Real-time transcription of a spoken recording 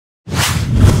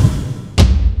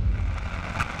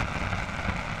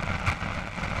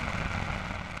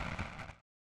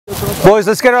Boys,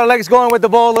 let's get our legs going with the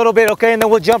ball a little bit, okay? And then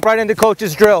we'll jump right into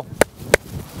coach's drill.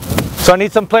 So I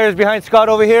need some players behind Scott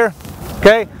over here,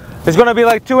 okay? It's going to be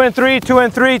like 2 and 3, 2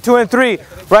 and 3, 2 and 3.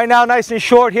 Right now, nice and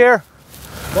short here.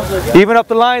 Even up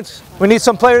the lines. We need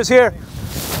some players here.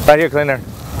 Right here, Cleaner.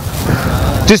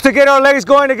 Just to get our legs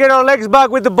going, to get our legs back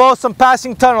with the ball, some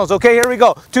passing tunnels, okay? Here we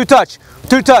go. 2 touch,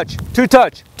 2 touch, 2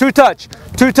 touch, 2 touch,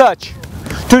 2 touch,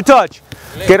 2 touch.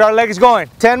 Get our legs going.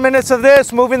 10 minutes of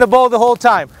this, moving the ball the whole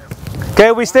time.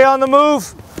 Okay, we stay on the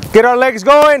move, get our legs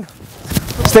going,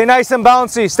 stay nice and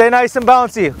bouncy, stay nice and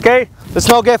bouncy, okay? Let's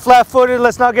not get flat-footed,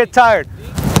 let's not get tired.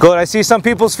 Good, I see some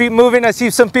people's feet moving, I see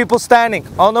some people standing.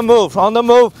 On the move,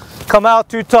 come out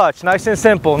 2 touch, nice and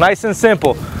simple, nice and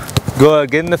simple. Good,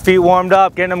 getting the feet warmed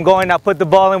up, getting them going. Now put the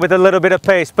ball in with a little bit of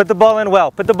pace. Put the ball in well,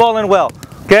 put the ball in well.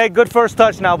 Okay, good first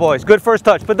touch now, boys, good first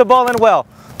touch. Put the ball in well.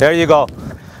 There you go.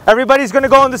 Everybody's gonna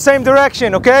go in the same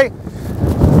direction, okay?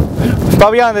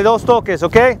 Fabian, de dos toques,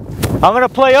 okay? I'm going to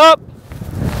play up.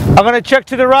 I'm going to check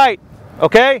to the right,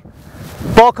 okay?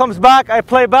 Ball comes back, I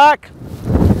play back.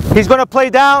 He's going to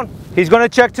play down. He's going to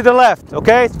check to the left,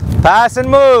 okay? Pass and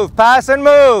move, pass and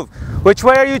move. Which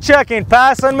way are you checking?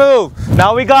 Pass and move.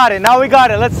 Now we got it, now we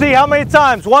got it. Let's see how many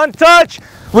times. 1 touch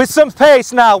with some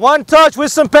pace now. 1 touch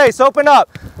with some pace. Open up.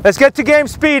 Let's get to game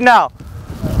speed now.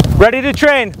 Ready to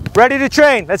train, ready to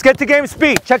train. Let's get to game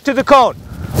speed. Check to the cone.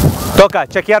 Toca,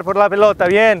 chequear por la pelota,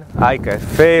 bien. Ay, qué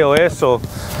feo eso.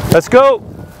 Let's go.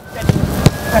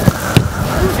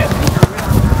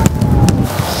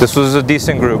 This was a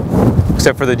decent group,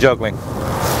 except for the juggling.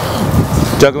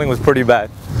 Juggling was pretty bad.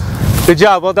 Good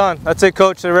job, well done. That's it,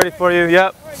 coach. They're ready for you.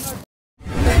 Yep.